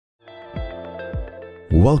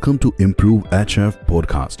Welcome to Improve HF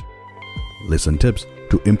podcast. Listen tips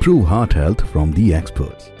to improve heart health from the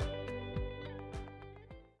experts.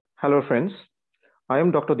 Hello friends, I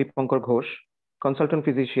am Dr. Dipankar Ghosh, consultant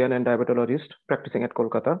physician and diabetologist practicing at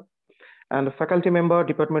Kolkata and a faculty member,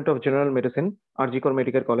 Department of General Medicine, RG Kar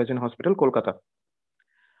Medical College and Hospital, Kolkata.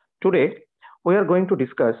 Today, we are going to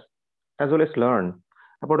discuss as well as learn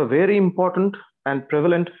about a very important and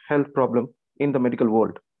prevalent health problem in the medical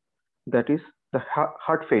world, that is the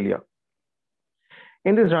heart failure.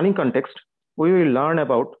 In this running context, we will learn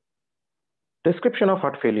about description of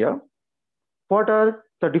heart failure, what are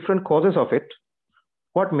the different causes of it,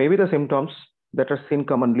 what may be the symptoms that are seen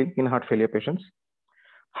commonly in heart failure patients,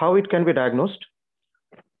 how it can be diagnosed,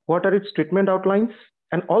 what are its treatment outlines,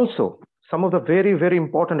 and also some of the very, very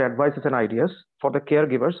important advices and ideas for the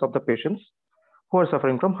caregivers of the patients who are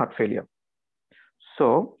suffering from heart failure.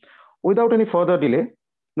 So, without any further delay,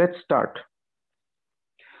 let's start.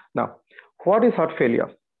 Now, what is heart failure?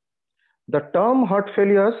 The term heart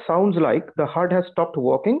failure sounds like the heart has stopped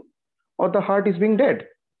working or the heart is being dead.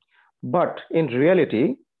 But in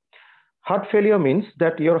reality, heart failure means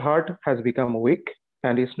that your heart has become weak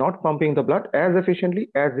and is not pumping the blood as efficiently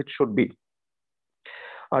as it should be.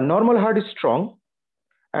 A normal heart is strong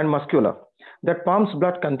and muscular that pumps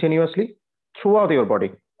blood continuously throughout your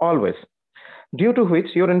body, always, due to which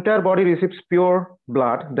your entire body receives pure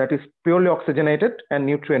blood that is purely oxygenated and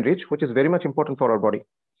nutrient rich, which is very much important for our body.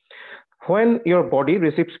 When your body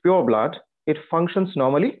receives pure blood, it functions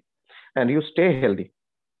normally and you stay healthy.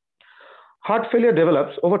 Heart failure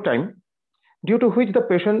develops over time, due to which the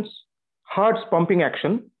patient's heart's pumping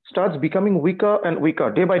action starts becoming weaker and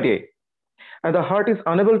weaker day by day, and the heart is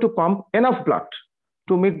unable to pump enough blood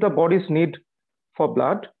to meet the body's need for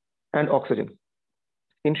blood and oxygen.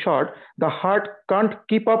 In short, the heart can't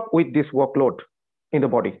keep up with this workload in the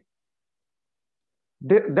body.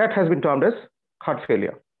 That has been termed as heart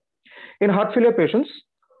failure. In heart failure patients,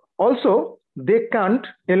 also, they can't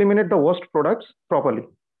eliminate the waste products properly,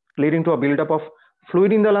 leading to a buildup of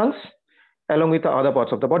fluid in the lungs, along with the other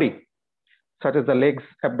parts of the body, such as the legs,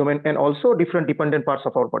 abdomen, and also different dependent parts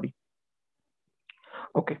of our body.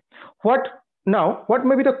 Okay, what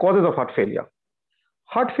may be the causes of heart failure?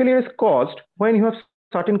 Heart failure is caused when you have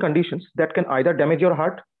certain conditions that can either damage your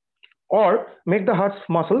heart or make the heart's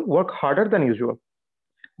muscle work harder than usual.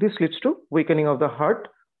 This leads to weakening of the heart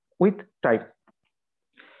with time.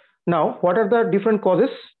 Now, what are the different causes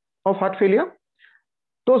of heart failure?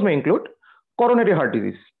 Those may include coronary heart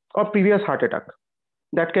disease or previous heart attack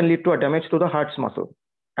that can lead to a damage to the heart's muscle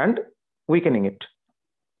and weakening it.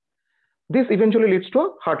 This eventually leads to a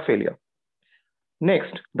heart failure.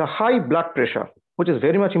 Next, the high blood pressure, which is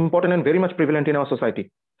very much important and very much prevalent in our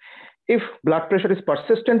society. If blood pressure is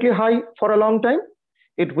persistently high for a long time,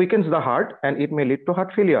 it weakens the heart and it may lead to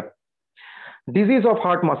heart failure. Disease of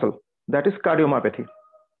heart muscle, that is cardiomyopathy.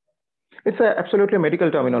 It's absolutely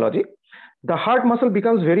medical terminology. The heart muscle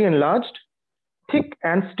becomes very enlarged, thick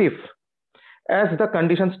and stiff. As the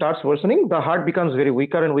condition starts worsening, the heart becomes very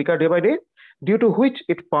weaker and weaker day by day, due to which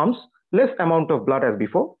it pumps less amount of blood as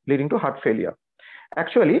before, leading to heart failure.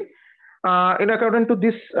 Actually, in according to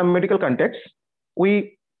this medical context,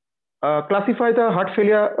 we classify the heart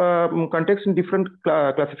failure context in different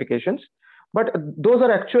classifications, but those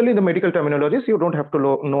are actually the medical terminologies. You don't have to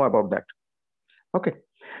know about that. Okay.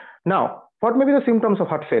 Now, what may be the symptoms of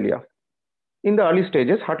heart failure? In the early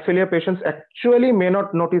stages, heart failure patients actually may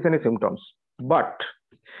not notice any symptoms, but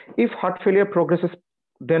if heart failure progresses,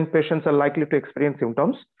 then patients are likely to experience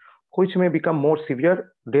symptoms which may become more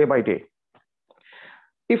severe day by day,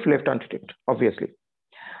 if left untreated, obviously.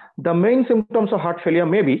 The main symptoms of heart failure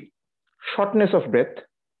may be shortness of breath,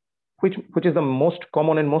 which is the most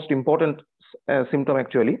common and most important symptom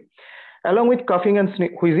actually, along with coughing and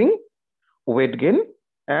wheezing, weight gain,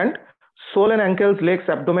 and swollen ankles, legs,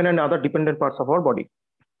 abdomen, and other dependent parts of our body.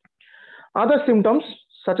 Other symptoms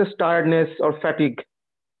such as tiredness or fatigue,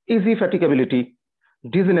 easy fatigability,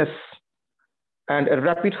 dizziness, and a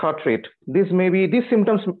rapid heart rate. These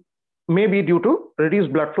symptoms may be due to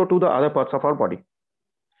reduced blood flow to the other parts of our body.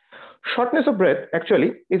 Shortness of breath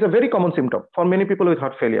actually is a very common symptom for many people with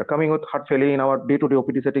heart failure, coming with heart failure in our day-to-day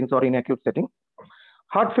OPD settings or in acute setting.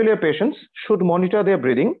 Heart failure patients should monitor their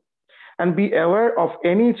breathing and be aware of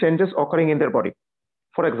any changes occurring in their body.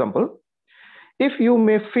 For example, if you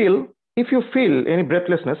feel any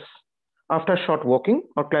breathlessness after short walking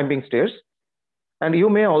or climbing stairs, and you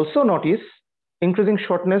may also notice increasing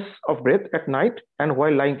shortness of breath at night and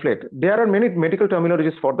while lying flat. There are many medical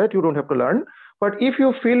terminologies for that. You don't have to learn. But if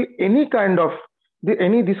you feel any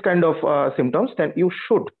this kind of symptoms, then you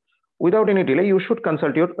should, without any delay, you should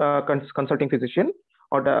consult your consulting physician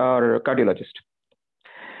or cardiologist.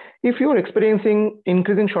 If you are experiencing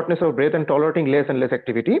increasing shortness of breath and tolerating less and less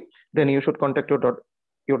activity, then you should contact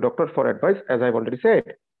your doctor for advice, as I've already said.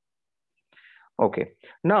 Okay.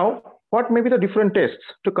 Now, what may be the different tests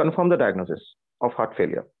to confirm the diagnosis of heart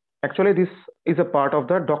failure? Actually, this is a part of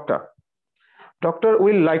the doctor. Doctor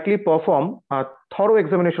will likely perform a thorough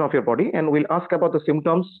examination of your body and will ask about the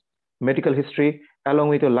symptoms, medical history, along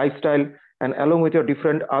with your lifestyle, and along with your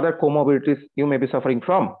different other comorbidities you may be suffering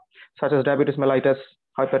from, such as diabetes mellitus,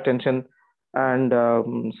 hypertension, and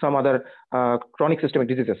some other chronic systemic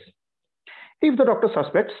diseases. If the doctor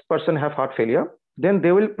suspects person have heart failure, then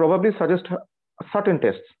they will probably suggest certain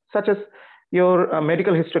tests, such as your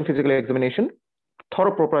medical history and physical examination,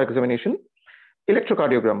 thorough proper examination,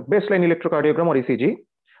 electrocardiogram, baseline electrocardiogram or ECG,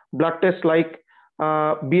 blood tests like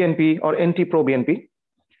BNP or NT-proBNP,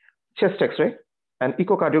 chest X-ray, and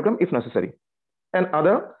echocardiogram if necessary, and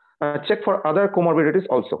other check for other comorbidities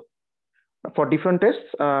also. For different tests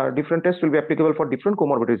will be applicable for different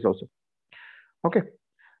comorbidities also. Okay.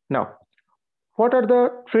 Now, what are the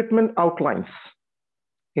treatment outlines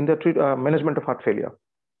in the management of heart failure?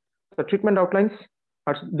 The treatment outlines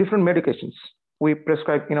are different medications we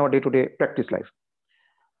prescribe in our day-to-day practice life.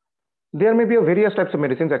 There may be various types of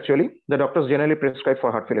medicines actually the doctors generally prescribe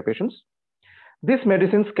for heart failure patients. These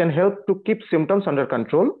medicines can help to keep symptoms under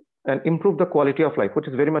control and improve the quality of life, which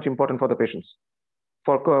is very much important for the patients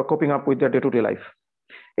for coping up with their day-to-day life.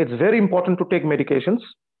 It's very important to take medications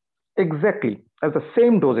exactly as the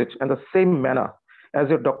same dosage and the same manner as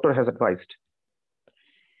your doctor has advised.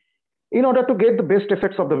 In order to get the best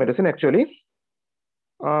effects of the medicine, actually,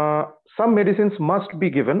 some medicines must be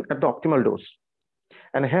given at the optimal dose,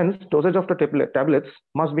 and hence dosage of the tablets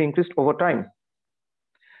must be increased over time.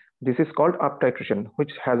 This is called up titration,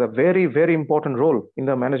 which has a very, very important role in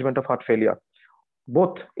the management of heart failure,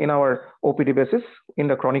 both in our OPD basis, in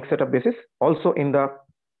the chronic setup basis, also in the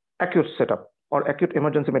acute setup or acute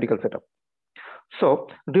emergency medical setup. So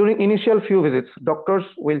during initial few visits, doctors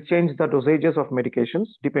will change the dosages of medications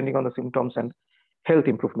depending on the symptoms and health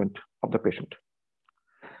improvement of the patient.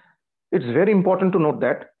 It's very important to note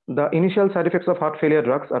that the initial side effects of heart failure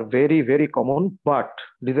drugs are very, very common, but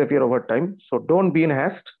disappear over time. So don't be in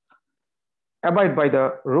haste. Abide by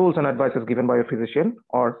the rules and advices given by a physician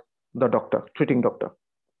or the doctor, treating doctor.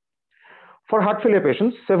 For heart failure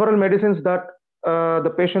patients, several medicines that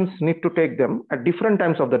the patients need to take them at different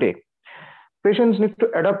times of the day. Patients need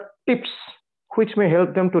to adopt tips which may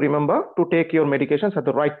help them to remember to take your medications at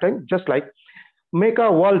the right time, just like make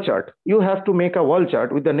a wall chart. You have to make a wall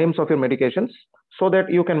chart with the names of your medications so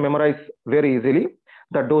that you can memorize very easily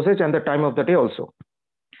the dosage and the time of the day also.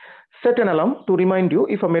 Set an alarm to remind you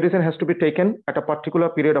if a medicine has to be taken at a particular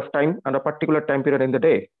period of time and a particular time period in the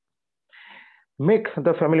day. Make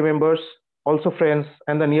the family members, also friends,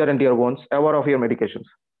 and the near and dear ones aware of your medications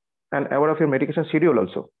and aware of your medication schedule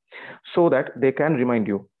also, so that they can remind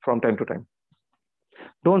you from time to time.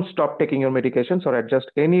 Don't stop taking your medications or adjust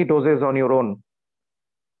any doses on your own.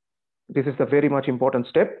 This is a very much important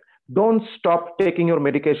step. Don't stop taking your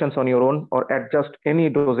medications on your own or adjust any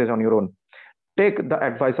doses on your own. Take the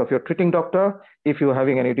advice of your treating doctor. If you're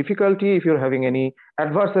having any difficulty, if you're having any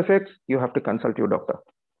adverse effects, you have to consult your doctor.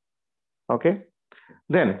 Okay.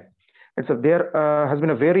 Then there has been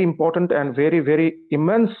a very important and very, very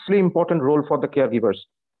immensely important role for the caregivers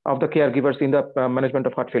in the management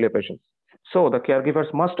of heart failure patients. So the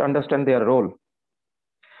caregivers must understand their role.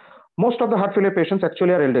 Most of the heart failure patients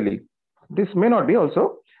actually are elderly. This may not be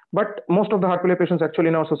also, but most of the heart failure patients actually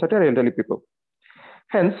in our society are elderly people.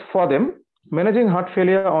 Hence, for them, managing heart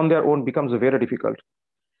failure on their own becomes very difficult.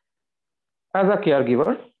 As a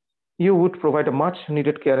caregiver, you would provide a much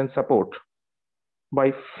needed care and support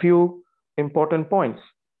by few important points.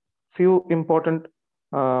 Few important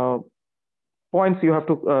points you have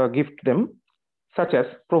to give to them, such as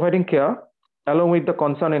providing care along with the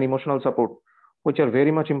concern and emotional support, which are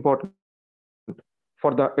very much important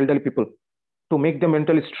for the elderly people to make them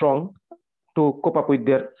mentally strong to cope up with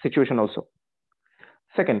their situation also.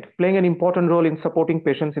 Second, playing an important role in supporting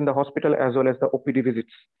patients in the hospital as well as the OPD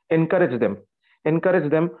visits. Encourage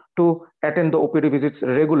them to attend the OPD visits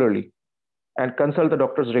regularly and consult the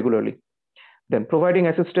doctors regularly. Then providing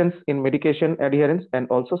assistance in medication adherence and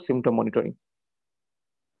also symptom monitoring.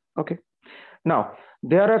 Okay. Now,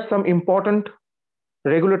 there are some important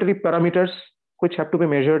regulatory parameters which have to be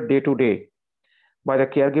measured day to day by the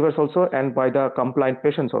caregivers also and by the compliant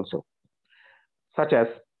patients also, such as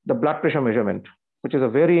the blood pressure measurement, which is a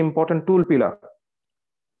very important tool pillar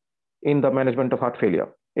in the management of heart failure.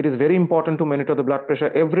 It is very important to monitor the blood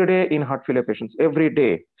pressure every day in heart failure patients, every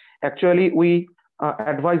day. Actually, we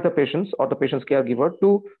advise the patients or the patient's caregiver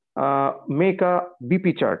to make a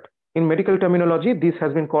BP chart. In medical terminology, this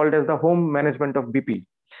has been called as the home management of BP.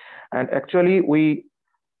 And actually, we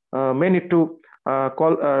may need to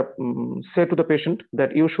say to the patient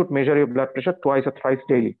that you should measure your blood pressure twice or thrice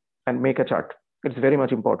daily and make a chart. It's very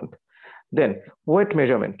much important. Then weight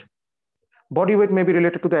measurement. Body weight may be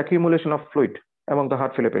related to the accumulation of fluid among the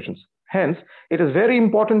heart failure patients. Hence, it is very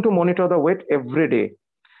important to monitor the weight every day.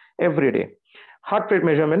 Every day. Heart rate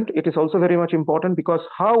measurement, it is also very much important because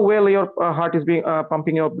how well your heart is being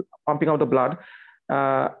pumping out the blood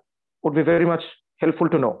would be very much helpful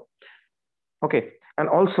to know. Okay, and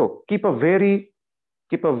also keep a very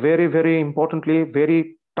importantly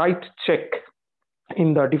very tight check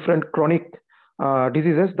in the different chronic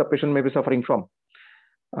diseases the patient may be suffering from,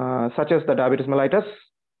 such as the diabetes mellitus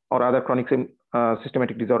or other chronic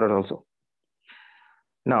systematic disorders also.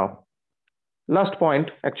 Now, last point,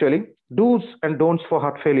 actually, do's and don'ts for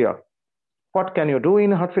heart failure. What can you do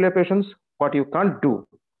in heart failure patients? What you can't do?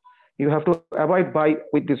 You have to abide by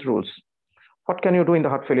with these rules. What can you do in the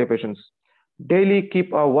heart failure patients? Daily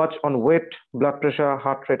keep a watch on weight, blood pressure,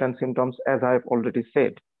 heart rate, and symptoms, as I have already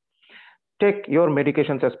said. Take your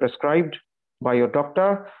medications as prescribed by your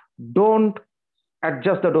doctor. Don't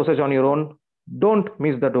adjust the dosage on your own. Don't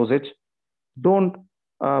miss the dosage. Don't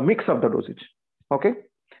mix up the dosage. Okay.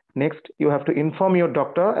 Next, you have to inform your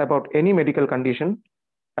doctor about any medical condition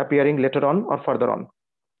appearing later on or further on.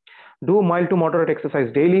 Do mild to moderate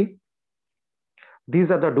exercise daily.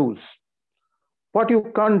 These are the do's. What you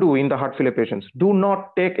can't do in the heart failure patients: do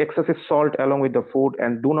not take excessive salt along with the food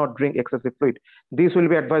and do not drink excessive fluid. This will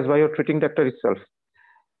be advised by your treating doctor itself.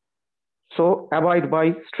 So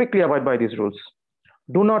strictly abide by these rules.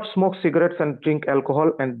 Do not smoke cigarettes and drink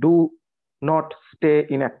alcohol, and do not stay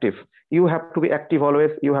inactive. You have to be active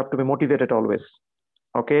always. You have to be motivated always.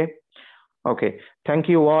 Okay. Thank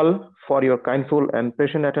you all for your kindful and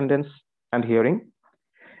patient attendance and hearing.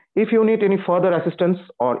 If you need any further assistance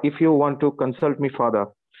or if you want to consult me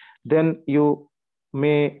further, then you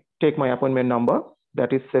may take my appointment number,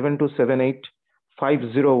 that is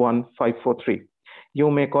 7278-501-543.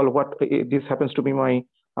 You may call this happens to be my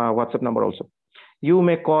WhatsApp number also. You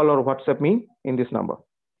may call or WhatsApp me in this number.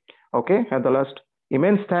 Okay, at the last,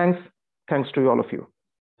 immense thanks to all of you.